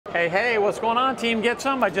Hey, what's going on, Team Get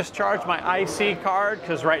Some? I just charged my IC card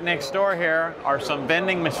because right next door here are some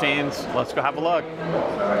vending machines. Let's go have a look.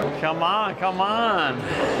 Come on, come on.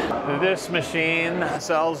 This machine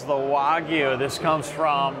sells the Wagyu. This comes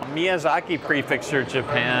from Miyazaki Prefecture,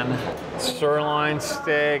 Japan. Sirloin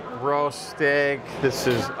steak, roast steak. This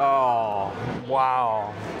is, oh,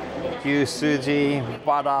 wow. Gyusuji,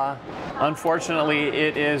 bada. Unfortunately,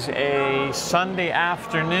 it is a Sunday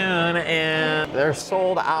afternoon and they're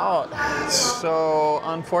sold out. So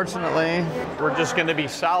unfortunately, we're just gonna be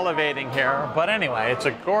salivating here. But anyway, it's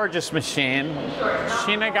a gorgeous machine.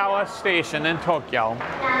 Shinagawa Station in Tokyo.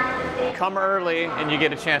 Come early and you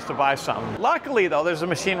get a chance to buy something. Luckily though, there's a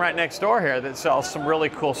machine right next door here that sells some really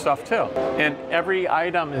cool stuff too. And every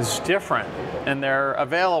item is different and they're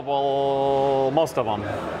available, most of them.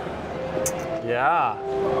 Yeah.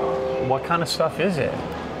 What kind of stuff is it?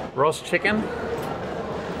 Roast chicken?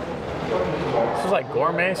 This is like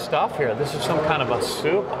gourmet stuff here. This is some kind of a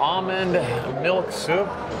soup, almond milk soup.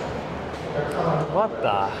 What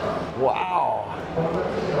the? Wow.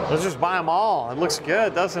 Let's just buy them all. It looks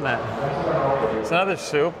good, doesn't it? It's another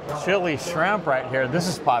soup. Chili shrimp right here. This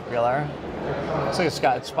is popular. Looks like it's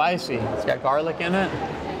got spicy. It's got garlic in it.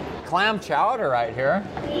 Clam chowder right here.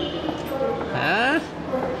 Huh?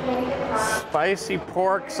 Spicy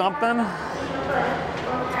pork something. All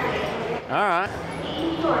right.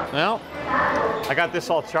 Well, I got this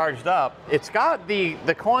all charged up. It's got the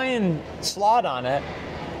coin slot on it,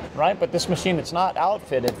 right? But this machine, it's not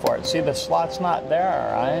outfitted for it. See, the slot's not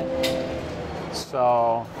there, right?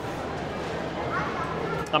 So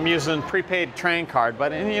I'm using prepaid train card,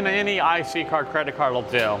 but any IC card, credit card will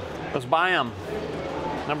do. Let's buy them.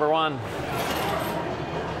 Number one.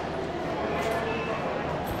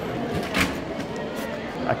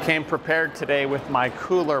 I came prepared today with my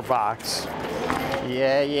cooler box.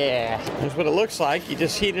 Yeah. Here's what it looks like. You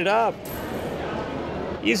just heat it up.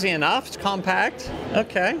 Easy enough. It's compact.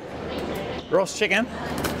 Okay. Roast chicken.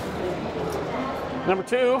 Number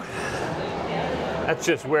two. That's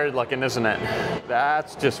just weird looking, isn't it?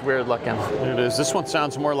 That's just weird looking. There it is. This one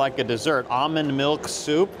sounds more like a dessert. Almond milk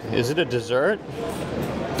soup. Is it a dessert?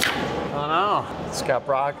 I don't know. It's got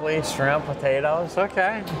broccoli, shrimp, potatoes.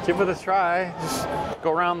 Okay, give it a try. Just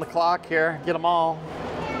go around the clock here, get them all.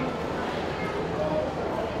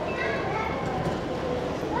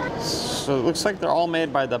 So it looks like they're all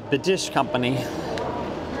made by the Beets company.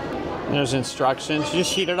 There's instructions. You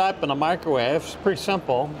just heat it up in a microwave. It's pretty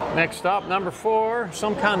simple. Next up, number four,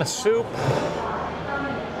 some kind of soup.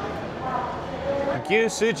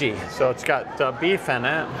 Gyusuji. So it's got beef in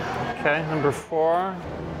it. Okay, number four.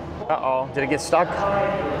 Uh-oh, did it get stuck?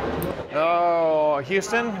 Oh,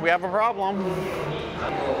 Houston, we have a problem.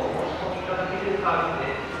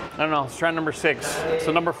 I don't know, let's try number six.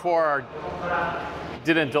 So number four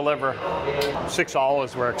didn't deliver. Six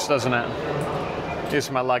always works, doesn't it? This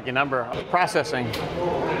is my lucky number. Processing.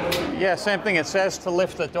 Yeah, same thing. It says to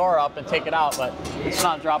lift the door up and take it out, but it's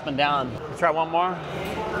not dropping down. Let's try one more.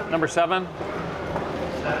 Number seven.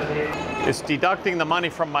 It's deducting the money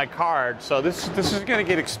from my card, so this is gonna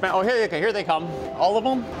get expensive. Oh, here they come. All of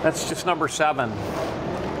them? That's just number seven.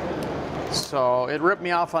 So it ripped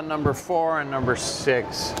me off on number four and number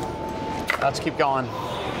six. Let's keep going.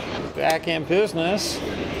 Back in business.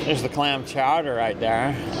 There's the clam chowder right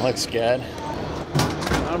there. Looks good.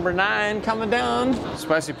 Number nine coming down.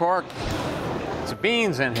 Spicy pork. It's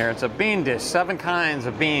beans in here. It's a bean dish. 7 kinds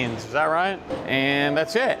of beans. Is that right? And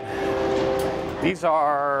that's it. These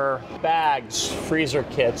are bags, freezer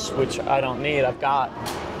kits, which I don't need. I've got.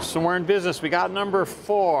 So we're in business. We got number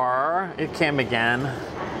four. It came again.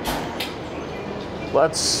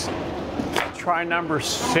 Let's try number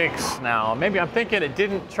 6 now. Maybe I'm thinking it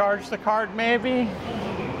didn't charge the card, maybe?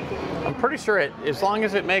 I'm pretty sure as long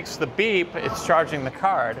as it makes the beep, it's charging the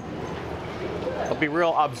card. I'll be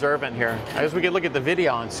real observant here. I guess we could look at the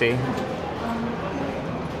video and see.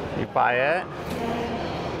 You buy it.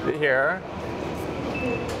 Here.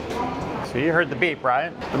 So you heard the beep,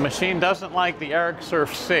 right? The machine doesn't like the Eric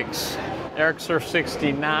Surf 6. Eric Surf 6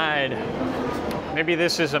 denied. Maybe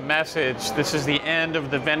this is a message. This is the end of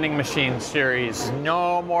the vending machine series.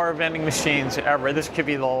 No more vending machines ever. This could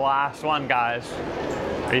be the last one, guys.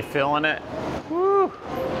 Are you feeling it? Woo!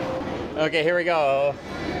 Okay, here we go.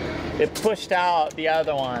 It pushed out the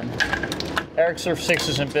other one. Eric Surf 6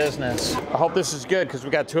 is in business. I hope this is good because we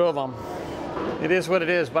got 2 of them. It is what it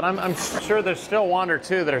is, but I'm sure there's still 1 or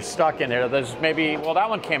 2 that are stuck in there. There's maybe, well, that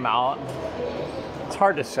one came out. It's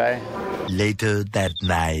hard to say. Later that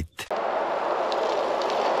night.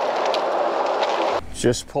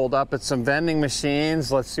 Just pulled up at some vending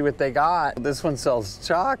machines. Let's see what they got. This one sells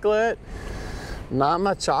chocolate.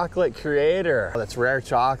 Mama Chocolate Creator. That's rare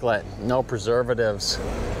chocolate, no preservatives.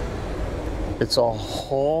 It's a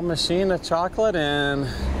whole machine of chocolate and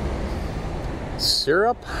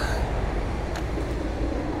syrup.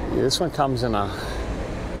 Yeah, this one comes in a,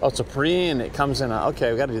 oh, it's a preen. It comes in a,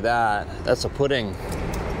 okay, we gotta do that. That's a pudding.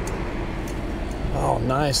 Oh,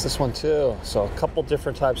 nice, this one too. So a couple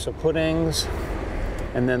different types of puddings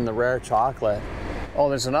and then the rare chocolate. Oh,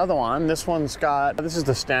 there's another one. This one's got, this is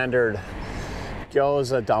the standard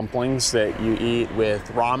gyoza dumplings that you eat with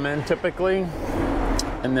ramen typically.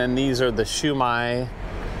 And then these are the shumai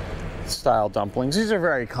style dumplings. These are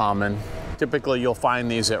very common. Typically you'll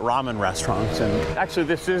find these at ramen restaurants. And actually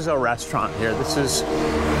this is a restaurant here. This is,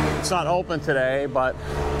 it's not open today, but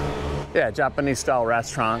yeah, Japanese style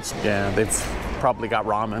restaurants. Yeah, they've probably got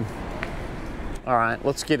ramen. All right,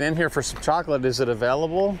 let's get in here for some chocolate. Is it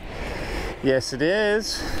available? Yes, it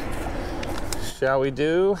is. Shall we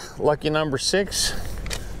do lucky number 6?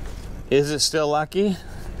 Is it still lucky?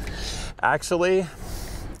 Actually,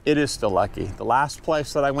 it is still lucky. The last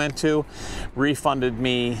place that I went to refunded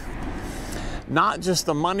me not just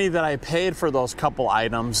the money that I paid for those couple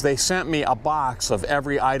items, they sent me a box of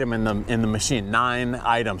every item in the machine, 9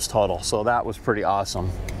 items total. So that was pretty awesome.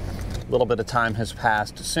 A little bit of time has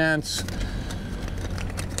passed since,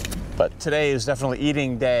 but today is definitely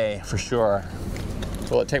eating day for sure.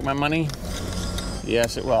 Will it take my money?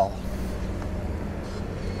 Yes, it will.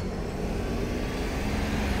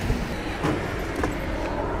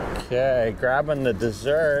 Okay, grabbing the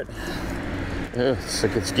dessert. Ooh, it's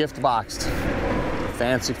like it's gift boxed.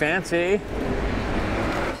 Fancy, fancy.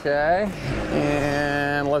 Okay,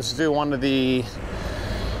 and let's do one of the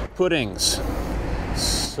puddings.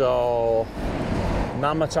 So,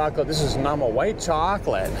 Nama chocolate, this is Nama white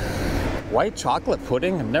chocolate. White chocolate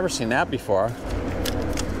pudding, I've never seen that before.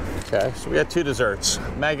 Okay, so we got 2 desserts.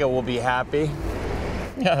 Mega will be happy.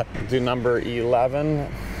 Do number 11.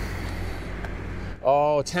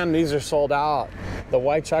 Oh, 10, these are sold out. The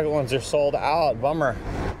white chocolate ones are sold out, bummer.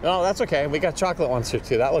 No, that's okay, we got chocolate ones here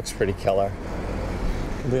too. That looks pretty killer.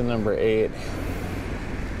 Do number 8.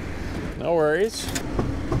 No worries.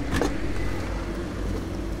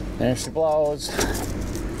 There she blows.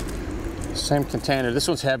 Same container, this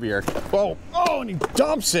one's heavier. Whoa, oh, and he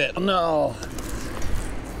dumps it, no.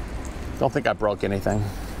 Don't think I broke anything.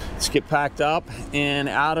 Let's get packed up and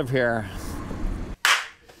out of here.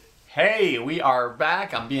 Hey, we are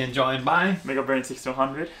back. I'm being joined by Mega Brain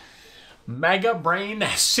 6100. Mega Brain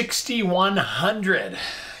 6100.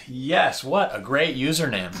 Yes, what a great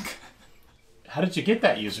username. How did you get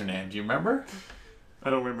that username? Do you remember?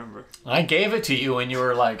 I don't remember. I gave it to you when you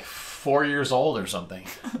were like 4 years old or something.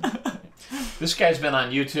 This guy's been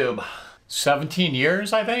on YouTube 17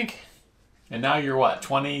 years, I think. And now you're what,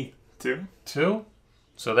 22?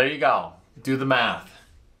 So there you go. Do the math.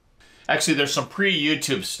 Actually, there's some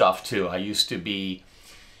pre-YouTube stuff too. I used to be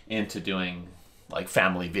into doing like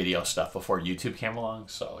family video stuff before YouTube came along.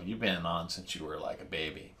 So you've been on since you were like a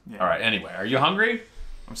baby. Yeah. All right, anyway, are you hungry?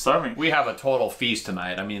 I'm starving. We have a total feast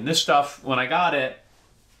tonight. I mean, this stuff, when I got it,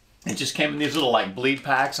 it just came in these little like bleed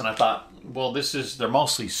packs, and I thought, well, they're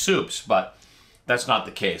mostly soups, but that's not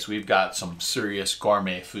the case. We've got some serious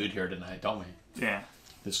gourmet food here tonight, don't we? Yeah.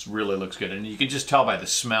 This really looks good, and you can just tell by the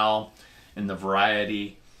smell and the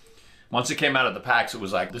variety. Once it came out of the packs, it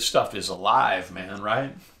was like, this stuff is alive, man,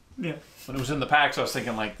 right? Yeah. When it was in the packs, I was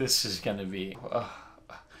thinking like, this is going to be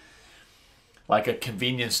like a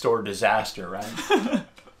convenience store disaster, right?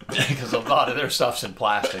 Because a lot of their stuff's in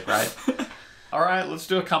plastic, right? All right, let's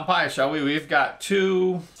do a kampai, shall we? We've got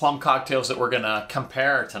 2 plum cocktails that we're going to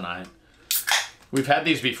compare tonight. We've had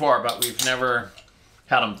these before, but we've never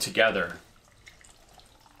had them together.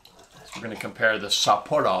 So we're going to compare the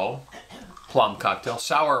Sapporo plum cocktail,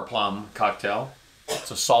 sour plum cocktail.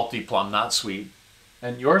 It's a salty plum, not sweet.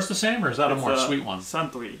 And yours the same, or is that a more sweet one?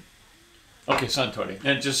 Suntory. Okay, Suntory.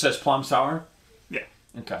 And it just says plum sour? Yeah.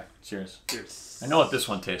 Okay, cheers. Cheers. I know what this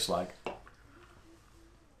one tastes like.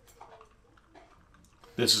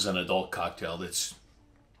 This is an adult cocktail. It's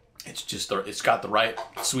got the right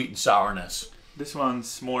sweet and sourness. This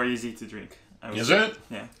one's more easy to drink. Is it?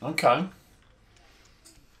 Yeah. Okay.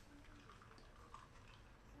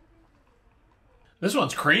 This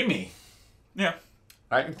one's creamy. Yeah.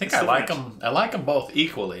 I think I like them. I like them both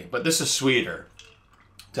equally, but this is sweeter.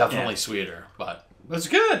 Definitely sweeter, but it's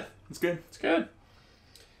good. It's good. It's good.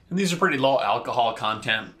 And these are pretty low alcohol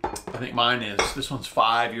content. I think mine is. This one's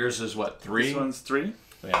 5. Yours is what, 3? This one's 3.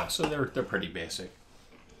 Yeah, so they're pretty basic.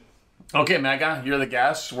 Okay, Mega, you're the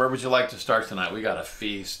guest. Where would you like to start tonight? We got a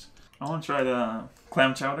feast. I want to try the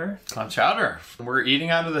clam chowder. Clam chowder. We're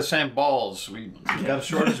eating out of the same bowls. We got a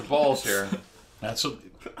shortage of bowls here. That's a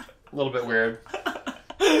little bit weird.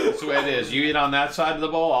 That's the way it is. You eat on that side of the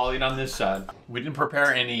bowl, I'll eat on this side. We didn't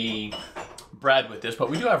prepare any bread with this, but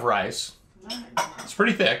we do have rice. It's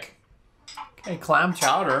pretty thick. Okay, clam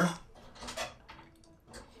chowder.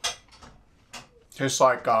 Tastes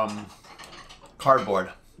like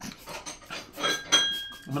cardboard.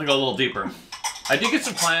 I'm gonna go a little deeper. I did get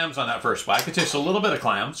some clams on that first bite. I could taste a little bit of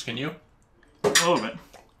clams. Can you? A little bit.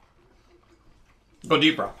 Go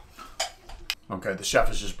deeper. Okay, the chef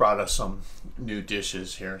has just brought us some new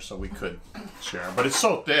dishes here so we could share. But it's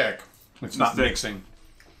so thick, it's not mixing.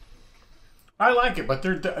 I like it, but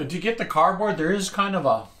do you get the cardboard? There is kind of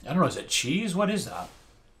a, I don't know, is it cheese? What is that?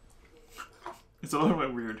 It's a little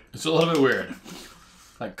bit weird. It's a little bit weird.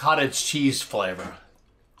 Like cottage cheese flavor.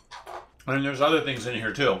 And there's other things in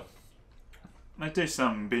here too. I taste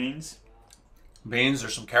some beans. Beans,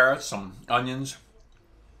 there's some carrots, some onions.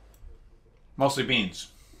 Mostly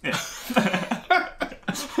beans. Yeah.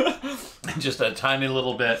 Just a tiny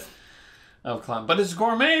little bit of clam. But it's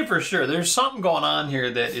gourmet for sure. There's something going on here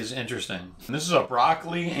that is interesting. And this is a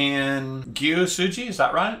broccoli and Gyusuji, is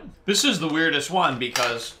that right? This is the weirdest one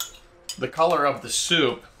because the color of the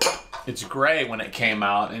soup, it's gray when it came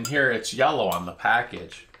out, and here it's yellow on the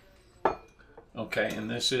package. Okay, and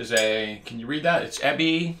this is a, can you read that? It's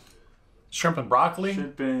Ebi, shrimp and broccoli.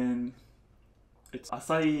 Shrimp and, it's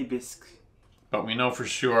acai bisque. But we know for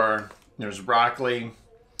sure there's broccoli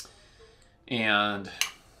and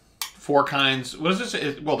 4 kinds. What is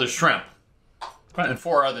this? Well, there's shrimp and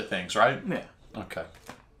 4 other things, right? Yeah. Okay.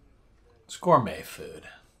 It's gourmet food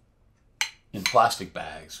in plastic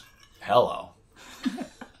bags. Hello.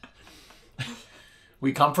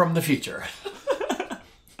 We come from the future.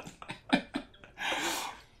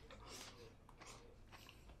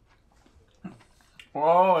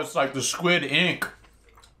 Oh, it's like the squid ink.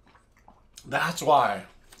 That's why.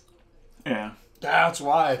 Yeah. That's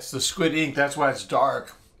why it's the squid ink. That's why it's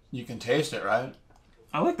dark. You can taste it, right?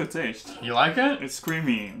 I like the taste. You like it? It's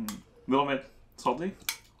creamy and a little bit salty.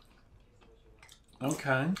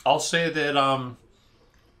 Okay. I'll say that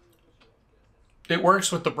it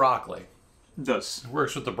works with the broccoli. It does. It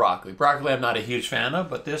works with the broccoli. Broccoli I'm not a huge fan of,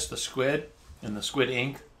 but this, the squid and the squid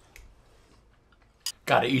ink.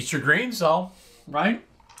 Gotta eat your greens though, right?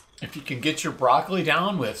 If you can get your broccoli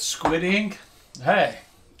down with squid ink, hey,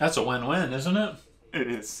 that's a win-win, isn't it? It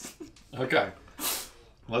is. Okay.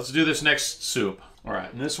 Let's do this next soup. All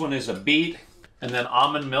right, and this one is a beet and then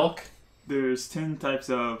almond milk. There's 10 types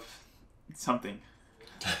of something.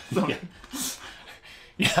 Yeah.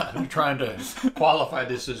 Yeah, I'm trying to qualify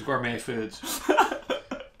this as gourmet foods.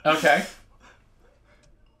 Okay.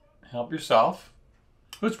 Help yourself.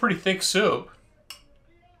 Oh, it's pretty thick soup.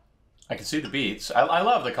 I can see the beets. I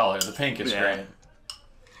love the color. The pink is great.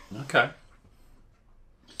 Okay.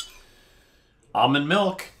 Almond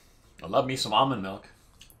milk. I love me some almond milk.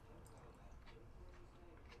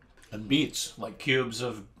 And beets, like cubes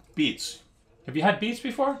of beets. Have you had beets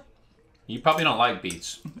before? You probably don't like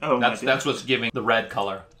beets. Oh, that's what's giving the red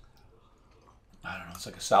color. I don't know. It's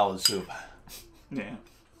like a salad soup. Yeah.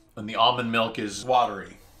 And the almond milk is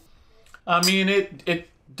watery. I mean, it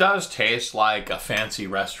does taste like a fancy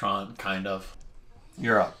restaurant, kind of.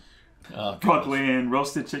 You're up. Broccoli and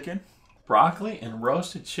roasted chicken. Broccoli and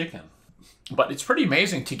roasted chicken. But it's pretty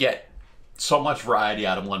amazing to get so much variety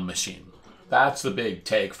out of one machine. That's the big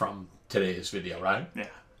take from today's video, right? Yeah.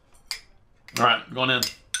 All right, going in.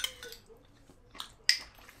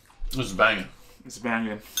 This is banging. It's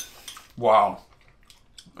banging. Wow.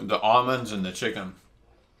 The almonds and the chicken.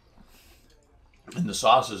 And the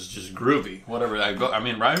sauce is just groovy. Whatever that goes. I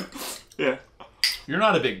mean, right? Yeah. You're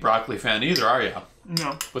not a big broccoli fan either, are you?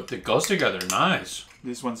 No. But it goes together nice.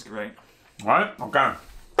 This one's great. Right? Okay.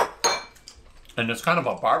 And it's kind of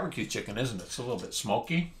a barbecue chicken, isn't it? It's a little bit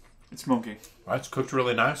smoky. It's smoky. Right? It's cooked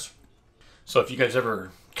really nice. So if you guys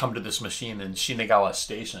ever come to this machine in Shinagawa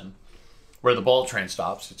Station, where the bullet train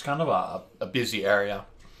stops, it's kind of a busy area.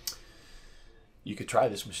 You could try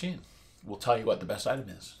this machine. We'll tell you what the best item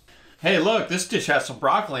is. Hey, look, this dish has some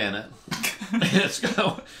broccoli in it.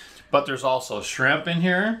 But there's also shrimp in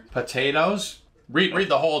here, potatoes. Read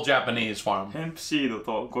the whole Japanese for them. ヘンプシード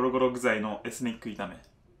とゴロゴロ具材のエスニック炒め。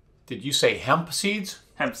 Did you say hemp seeds?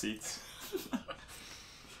 Hemp seeds.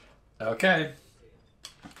 Okay.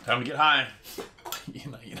 Time to get high.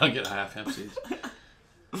 You don't get high off hemp seeds.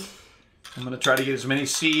 I'm going to try to get as many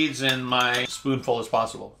seeds in my spoonful as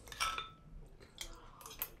possible.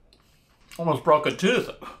 Almost broke a tooth.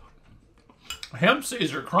 Hemp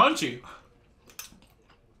seeds are crunchy.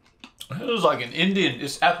 It was like an Indian,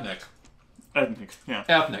 it's ethnic. Ethnic, yeah.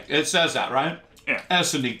 Ethnic. It says that, right? Yeah.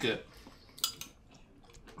 Ethnic.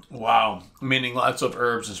 Wow. Meaning lots of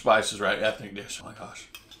herbs and spices, right? Ethnic dish. Oh my gosh.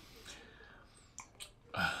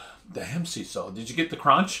 The hemp seeds, though. Did you get the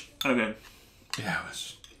crunch? I did. Yeah,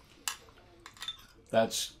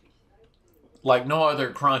 that's like no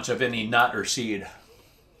other crunch of any nut or seed.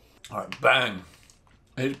 All right, bang.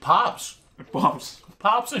 It pops. It pops.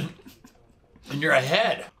 Pops in your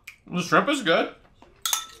head. The shrimp is good.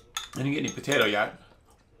 I didn't get any potato yet.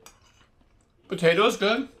 Potato is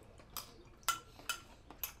good.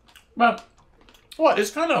 But what?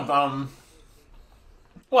 It's kind of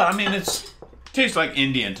well, I mean, it tastes like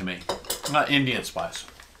Indian to me, not Indian spice.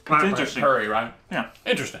 It's interesting. Curry, right? Yeah.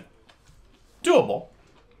 Interesting. Doable.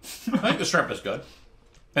 I think the shrimp is good.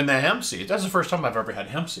 And the hemp seeds. That's the first time I've ever had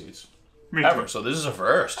hemp seeds. Me Ever. too. So this is a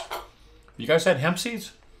first. You guys had hemp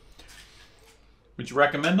seeds? Would you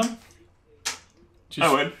recommend them?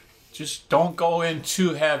 I would. Just don't go in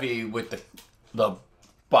too heavy with the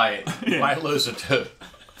bite. You might lose a tooth.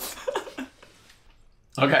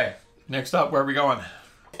 Okay. Next up, where are we going?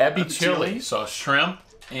 Ebi-Chili. So shrimp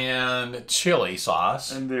and chili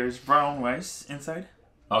sauce. And there's brown rice inside.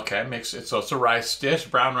 Okay, mix it. So it's a rice dish,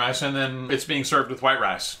 brown rice, and then it's being served with white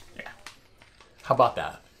rice. Yeah. How about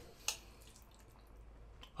that?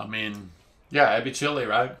 I mean, yeah, Ebi-Chili,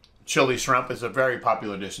 right? Chili shrimp is a very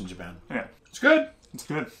popular dish in Japan. Yeah. It's good. It's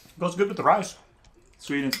good. Goes good with the rice.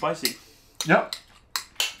 Sweet and spicy. Yep.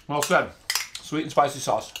 Well said. Sweet and spicy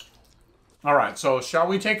sauce. All right, so shall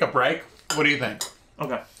we take a break? What do you think?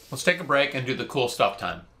 Okay. Let's take a break and do the cool stuff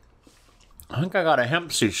time. I think I got a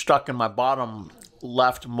hemp seed stuck in my bottom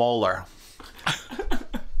left molar.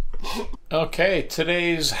 Okay,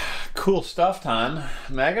 today's cool stuff time.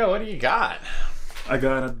 Mega, what do you got? I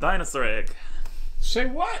got a dinosaur egg. Say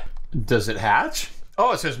what? Does it hatch?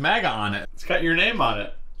 Oh, it says Mega on it. It's got your name on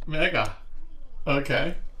it. Mega.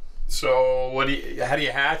 Okay. So how do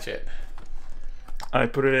you hatch it? I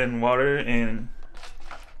put it in water and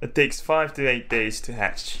it takes 5 to 8 days to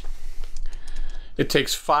hatch. It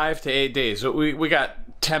takes 5 to 8 days. So we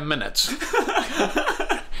got 10 minutes.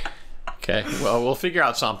 Okay, well, we'll figure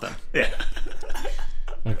out something. Yeah.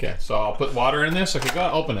 Okay, so I'll put water in this. Okay, go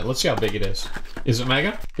ahead, open it. Let's see how big it is. Is it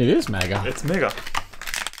mega? It is mega. It's mega.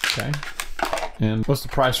 Okay. And what's the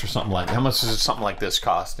price for something like that? How much does something like this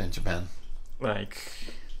cost in Japan? Like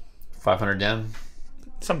 500 yen?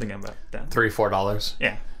 something about that. $3-4.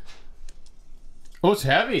 Yeah. Oh, it's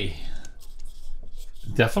heavy.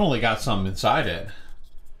 Definitely got some inside it.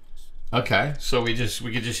 Okay, so we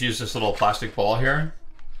could just use this little plastic bowl here.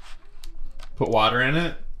 Put water in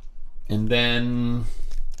it, and then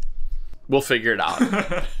we'll figure it out.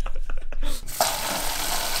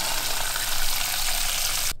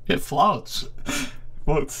 It floats.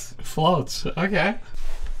 Floats. It floats. Okay.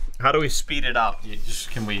 How do we speed it up?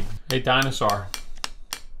 Hey, Dinosaur.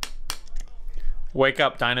 Wake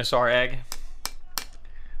up, Dinosaur egg.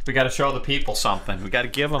 We got to show the people something. We got to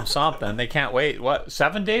give them something. They can't wait. What,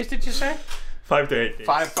 7 days did you say? 5 to 8 days.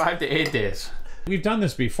 5 to 8 days. We've done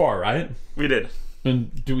this before, right? We did.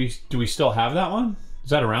 And do we still have that one? Is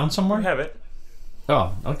that around somewhere? We have it.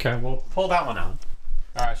 Oh, okay. Well, pull that one out.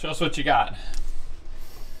 All right, show us what you got.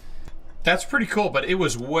 That's pretty cool, but it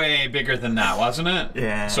was way bigger than that, wasn't it?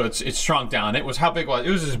 Yeah. So it's shrunk down. It was, how big was it?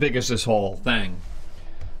 It was as big as this whole thing,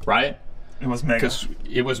 right? It was mega. Because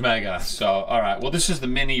it was mega. So, all right. Well, this is the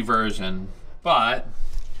mini version, but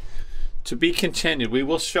to be continued, we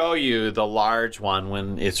will show you the large one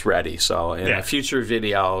when it's ready. So in a future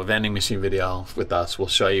video, vending machine video with us, we'll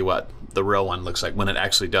show you what the real one looks like when it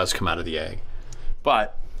actually does come out of the egg.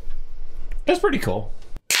 But it's pretty cool.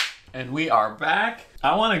 And we are back.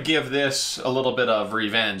 I want to give this a little bit of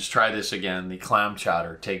revenge. Try this again, the Clam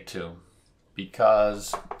Chowder, take 2.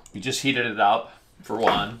 Because we just heated it up, for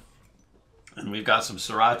one. And we've got some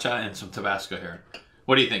sriracha and some Tabasco here.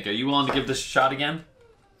 What do you think? Are you willing to give this a shot again?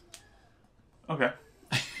 Okay.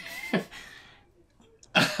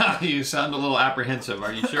 You sound a little apprehensive.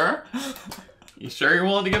 Are you sure? You sure you're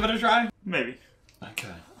willing to give it a try? Maybe.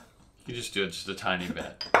 Okay. You just do it just a tiny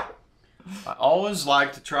bit. I always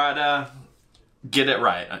like to try to get it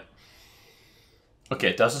right. Okay,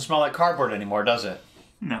 it doesn't smell like cardboard anymore, does it?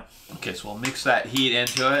 No. Okay, so we'll mix that heat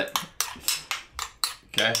into it.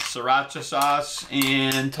 Okay, sriracha sauce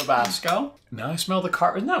and Tabasco. Now I smell the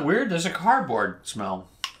cardboard. Isn't that weird? There's a cardboard smell.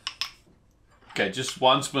 Okay, just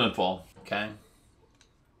 1 spoonful. Okay.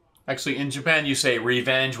 Actually, in Japan, you say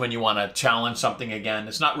revenge when you want to challenge something again.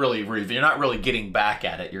 It's not really revenge. You're not really getting back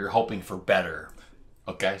at it. You're hoping for better.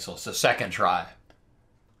 Okay, so it's the second try.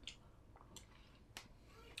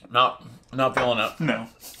 Not feeling it. No.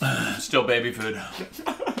 Still baby food.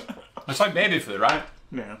 It's like baby food, right?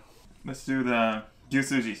 Yeah. Let's do the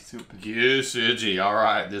Gyusuji soup. Gyusuji. All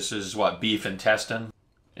right. This is what, beef intestine,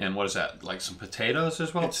 and what is that? Like some potatoes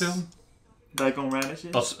as well too. Daikon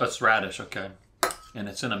radishes. Oh, that's radish. Okay. And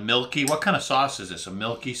it's in a milky. What kind of sauce is this? A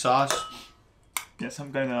milky sauce? Yeah,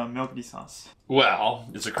 some kind of milky sauce. Well,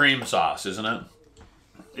 it's a cream sauce, isn't it?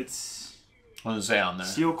 It's. What does it say on there?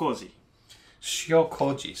 Shiokoji.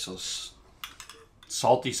 Shiokoji. So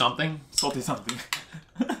salty something. Salty something.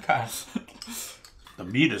 God. The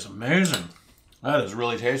meat is amazing. That is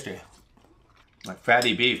really tasty. Like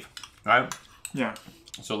fatty beef, right? Yeah.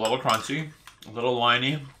 It's a little crunchy, a little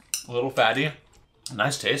liney, a little fatty.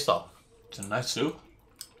 Nice taste though. It's a nice soup.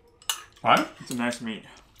 Right? It's a nice meat.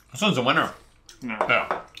 This one's a winner. No.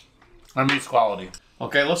 Yeah. That meat's quality.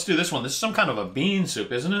 Okay, let's do this one. This is some kind of a bean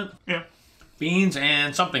soup, isn't it? Yeah. Beans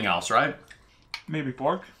and something else, right? Maybe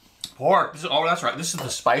pork. Pork. Oh, that's right. This is the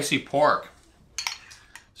spicy pork.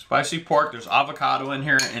 Spicy pork. There's avocado in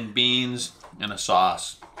here and beans and a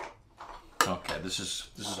sauce. Okay, this is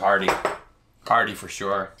hearty. Hearty for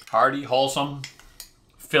sure. Hearty, wholesome,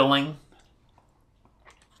 filling.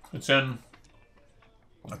 It's in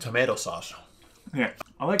a tomato sauce. Yeah.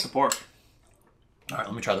 I like the pork. All right,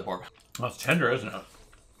 let me try the pork. Well, it's tender, isn't it?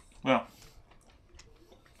 Well.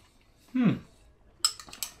 I don't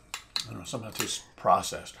know, something that tastes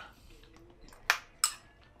processed.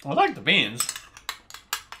 I like the beans.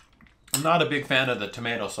 I'm not a big fan of the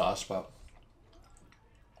tomato sauce, but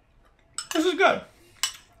this is good.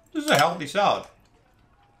 This is a healthy salad.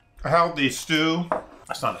 A healthy stew.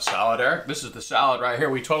 That's not a salad, Eric. This is the salad right here.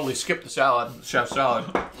 We totally skipped the salad, the chef salad.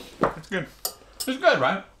 It's good. It's good,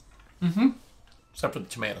 right? Mm-hmm. Except for the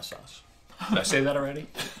tomato sauce. Did I say that already?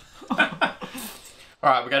 All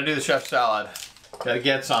right, we got to do the chef salad. Got to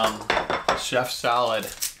get some chef salad.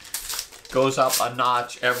 Goes up a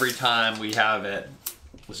notch every time we have it.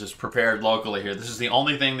 This is prepared locally here. This is the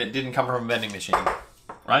only thing that didn't come from a vending machine,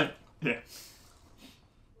 right? Yeah.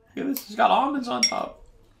 Look at this. It's got almonds on top.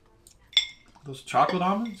 Those chocolate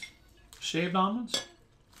almonds, shaved almonds.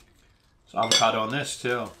 There's avocado on this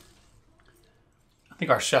too. I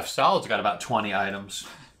think our chef salad's got about 20 items.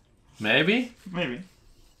 Maybe? Maybe.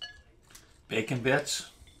 Bacon bits.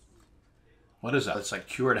 What is that? It's like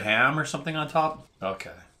cured ham or something on top?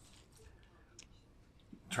 Okay.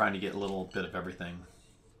 Trying to get a little bit of everything.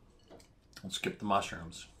 Let's skip the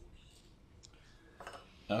mushrooms.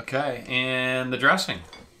 Okay, and the dressing.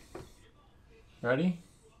 Ready?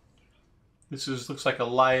 This looks like a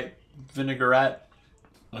light vinaigrette.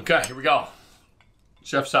 Okay, here we go.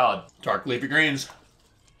 Chef salad. Dark leafy greens.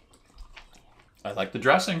 I like the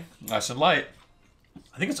dressing. Nice and light.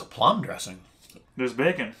 I think it's a plum dressing. There's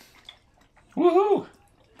bacon. Woohoo!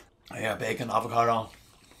 Yeah, bacon, avocado,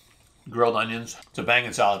 grilled onions. It's a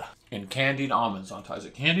banging salad. And candied almonds on top. Is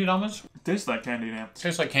it candied almonds? It tastes like candied almonds.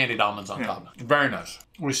 Tastes like candied almonds on top. Very nice.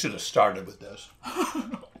 We should have started with this.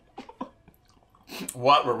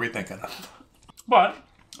 What were we thinking of? But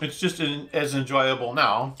it's just as enjoyable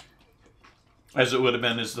now as it would have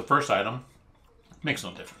been as the first item. Makes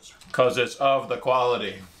no difference. Because it's of the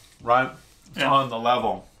quality, right? It's on the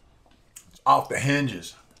level. It's off the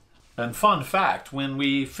hinges. And fun fact, when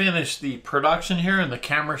we finish the production here and the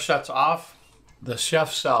camera shuts off, the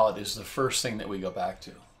chef salad is the first thing that we go back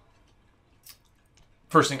to.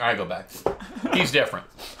 First thing I go back to. He's different.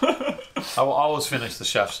 I will always finish the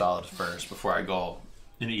chef salad first before I go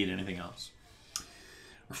and eat anything else.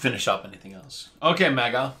 Or finish up anything else. Okay,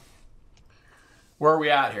 Mega. Where are we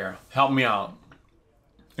at here? Help me out.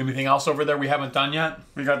 Anything else over there we haven't done yet?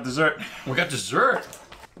 We got dessert. We got dessert.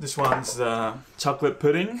 This one's chocolate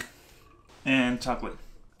pudding and chocolate.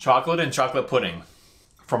 Chocolate and chocolate pudding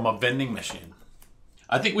from a vending machine.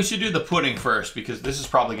 I think we should do the pudding first because this is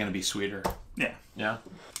probably going to be sweeter. Yeah. Yeah.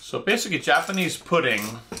 So basically Japanese pudding,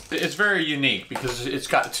 it's very unique because it's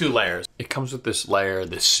got two layers. It comes with this layer,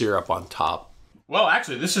 this syrup on top. Well,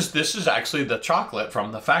 actually, this is actually the chocolate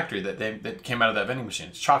from the factory that came out of that vending machine.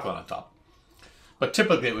 It's chocolate on top. But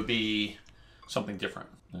typically it would be something different.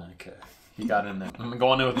 Okay. He got in there. I'm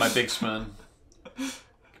going in with my big spoon. Can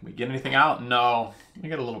we get anything out? No. We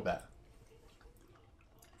get a little bit.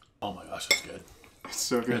 Oh my gosh, that's good. It's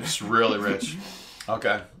so good. It's really rich.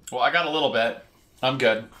 Okay. Well, I got a little bit. I'm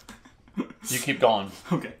good. You keep going.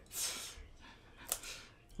 Okay.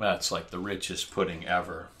 That's like the richest pudding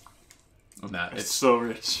ever. And that It's so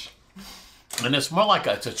rich. And it's more like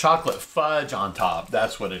it's a chocolate fudge on top.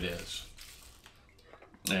 That's what it is.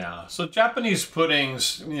 Yeah. So Japanese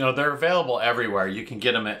puddings, you know, they're available everywhere. You can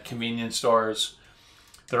get them at convenience stores.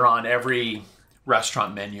 They're on every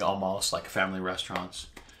restaurant menu almost, like family restaurants.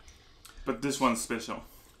 But this one's special,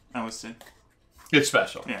 I would say. It's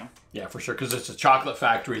special. Yeah. Yeah, for sure, because it's a chocolate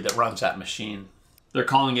factory that runs that machine. They're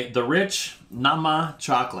calling it the Rich Nama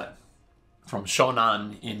Chocolate from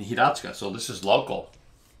Shonan in Hiratsuka. So this is local.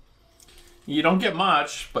 You don't get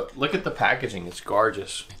much, but look at the packaging. It's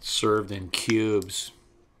gorgeous. It's served in cubes.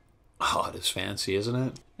 Oh, it is fancy, isn't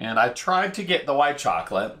it? And I tried to get the white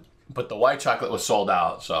chocolate, but the white chocolate was sold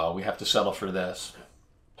out, so we have to settle for this.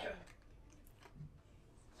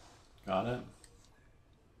 Got it?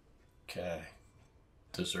 Okay.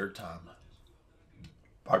 Dessert time.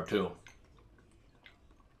 Part 2.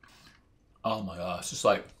 Oh my gosh, it's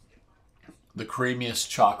like the creamiest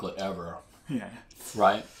chocolate ever. Yeah.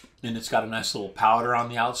 Right? And it's got a nice little powder on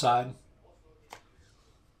the outside.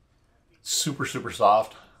 Super, super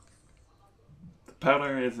soft. The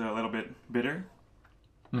powder is a little bit bitter.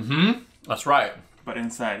 Mm-hmm. That's right. But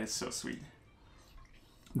inside it's so sweet.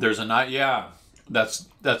 There's a nice, yeah. That's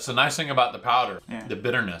the nice thing about the powder. Yeah. The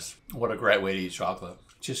bitterness. What a great way to eat chocolate.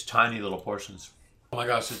 Just tiny little portions. Oh my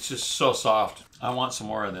gosh, it's just so soft. I want some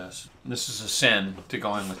more of this. This is a sin to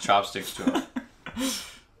go in with chopsticks to it.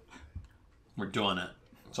 We're doing it.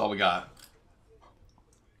 That's all we got.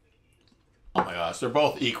 Oh my gosh, they're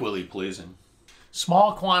both equally pleasing.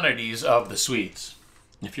 Small quantities of the sweets.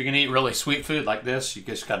 If you're gonna eat really sweet food like this, you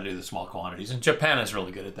just gotta do the small quantities. And Japan is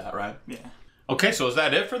really good at that, right? Yeah. Okay, so is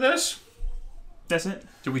that it for this? That's it.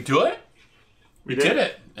 Did we do it? We did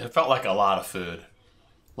it. It felt like a lot of food.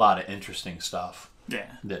 A lot of interesting stuff.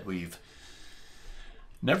 Yeah. That we've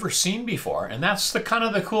never seen before. And that's the kind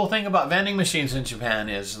of the cool thing about vending machines in Japan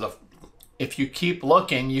is if you keep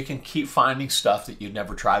looking, you can keep finding stuff that you've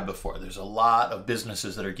never tried before. There's a lot of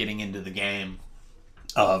businesses that are getting into the game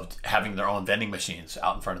of having their own vending machines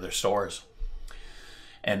out in front of their stores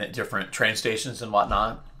and at different train stations and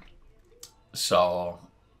whatnot. So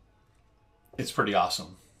it's pretty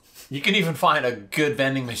awesome. You can even find a good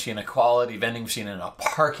vending machine, a quality vending machine in a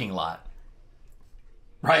parking lot.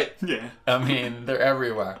 Right? Yeah. I mean, they're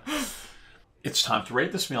everywhere. It's time to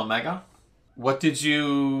rate this meal, Mega.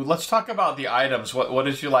 Let's talk about the items. What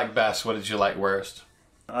did you like best? What did you like worst?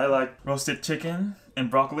 I like roasted chicken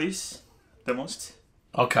and broccolis the most.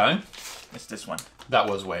 Okay. It's this one. That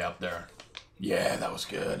was way up there. Yeah, that was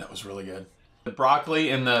good. That was really good. The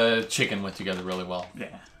broccoli and the chicken went together really well.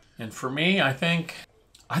 Yeah. And for me, I think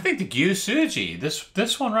the Gyusuji,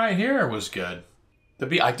 this one right here was good.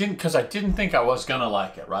 I didn't think I was gonna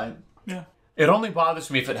like it, right? Yeah. It only bothers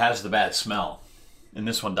me if it has the bad smell, and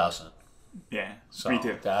this one doesn't. Yeah. So me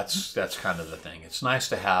too. that's kind of the thing. It's nice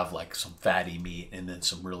to have like some fatty meat and then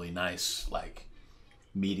some really nice like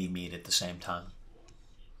meaty meat at the same time.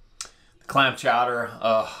 The clam chowder,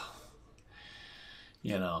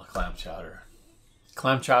 clam chowder.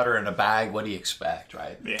 Clam chowder in a bag, what do you expect,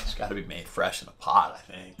 right? Yeah. It's got to be made fresh in a pot,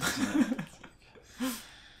 I think. Doesn't it?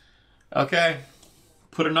 Okay.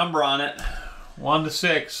 Put a number on it. 1 to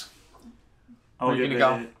 6. I'll Where are you give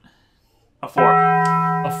gonna it a 4.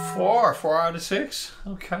 A 4. 4 out of 6?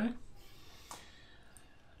 Okay.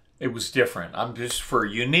 It was different. For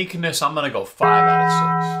uniqueness, I'm going to go 5 out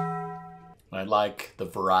of 6. I like the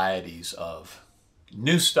varieties of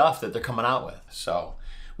new stuff that they're coming out with. So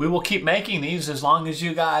we will keep making these as long as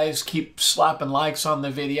you guys keep slapping likes on the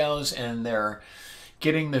videos and they're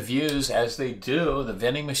getting the views as they do. The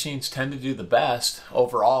vending machines tend to do the best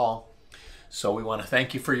overall. So we want to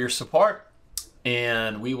thank you for your support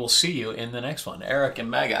and we will see you in the next one. Eric and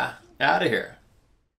Mega out of here.